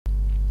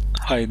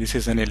Hi, this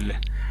is Anil.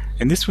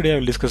 In this video, I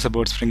will discuss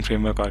about Spring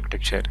Framework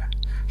architecture.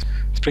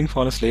 Spring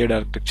follows layered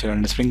architecture,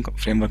 and the Spring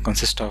Framework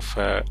consists of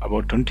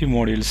about 20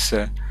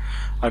 modules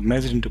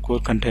organized into core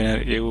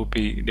container,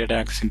 AOP, data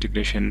access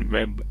integration,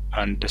 web,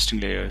 and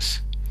testing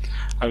layers.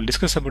 I will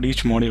discuss about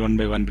each module one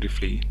by one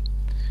briefly.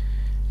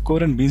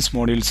 Core and beans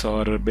modules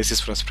are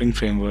basis for a Spring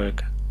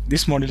Framework.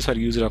 These modules are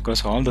used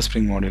across all the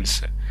Spring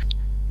modules.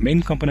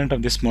 Main component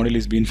of this module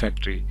is Bean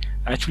Factory.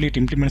 Actually, it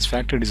implements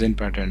factory design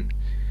pattern.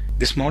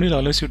 This module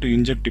allows you to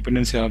inject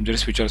dependency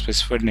objects which are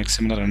specified in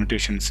XML or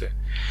annotations.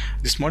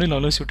 This module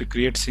allows you to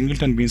create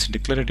singleton beans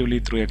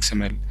declaratively through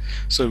XML,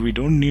 so we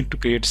don't need to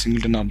create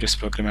singleton objects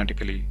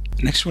programmatically.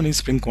 Next one is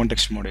Spring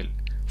Context Module.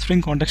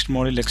 Spring Context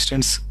Module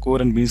extends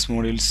core and beans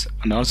modules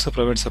and also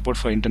provides support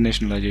for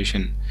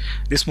internationalization.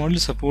 This module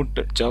supports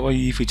Java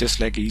EE features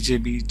like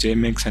EJB,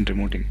 JMX, and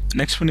remoting.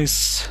 Next one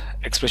is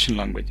Expression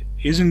Language.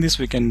 Using this,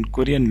 we can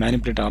query and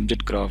manipulate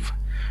object graph.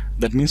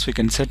 That means we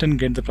can set and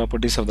get the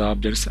properties of the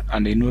objects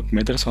and invoke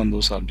methods on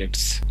those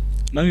objects.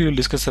 Now we will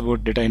discuss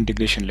about data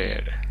integration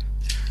layer.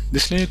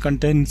 This layer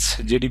contains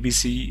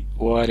jdbc,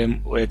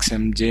 ORM,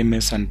 OXM,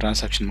 JMS, and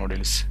transaction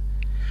modules.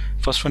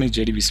 First one is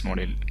jdbc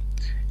module.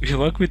 If you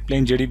work with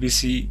plain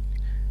jdbc,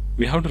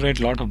 we have to write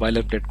a lot of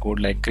boilerplate code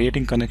like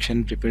creating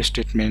connection, prepare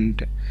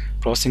statement,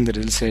 processing the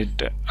result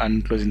set,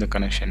 and closing the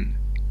connection.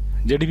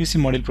 jdbc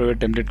module provides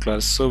template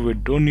class, so we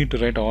don't need to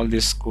write all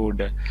this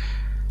code,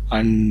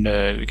 and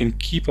we can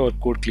keep our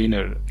code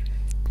cleaner.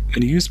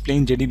 When you use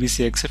plain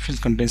jdbc, exceptions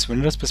contains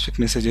vendor-specific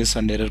messages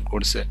and error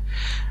codes.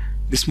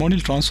 This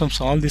module transforms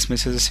all these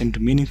messages into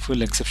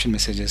meaningful exception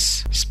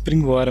messages.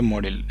 Spring ORM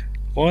module.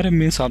 ORM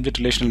means object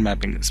relational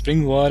mapping.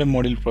 Spring ORM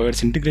module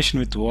provides integration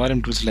with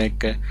ORM tools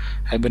like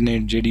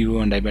Hibernate,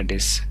 JDO, and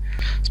Ibantis.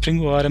 Spring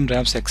ORM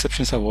wraps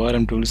exceptions of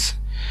ORM tools,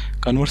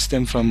 converts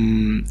them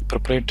from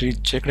proprietary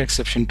checked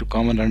exception to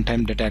common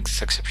runtime data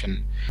access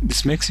exception.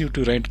 This makes you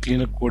to write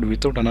cleaner code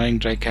without annoying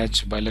try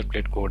catch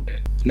boilerplate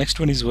code. Next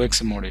one is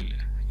OXM module.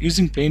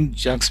 Using plain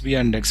JAXB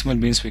and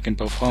XML beans, we can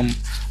perform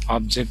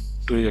object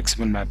to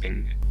XML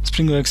mapping.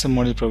 Spring OXM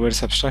module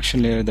provides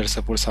abstraction layer that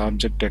supports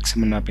object to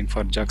XML mapping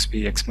for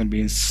JAXB, XML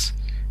beans,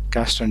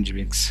 cast, and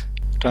GMX.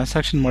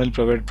 Transaction module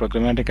provides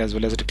programmatic as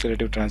well as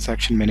declarative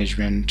transaction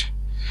management.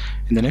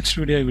 In the next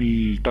video, I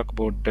will talk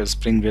about the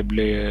Spring Web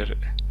layer,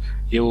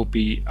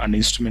 AOP, and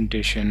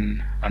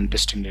instrumentation and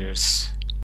testing layers.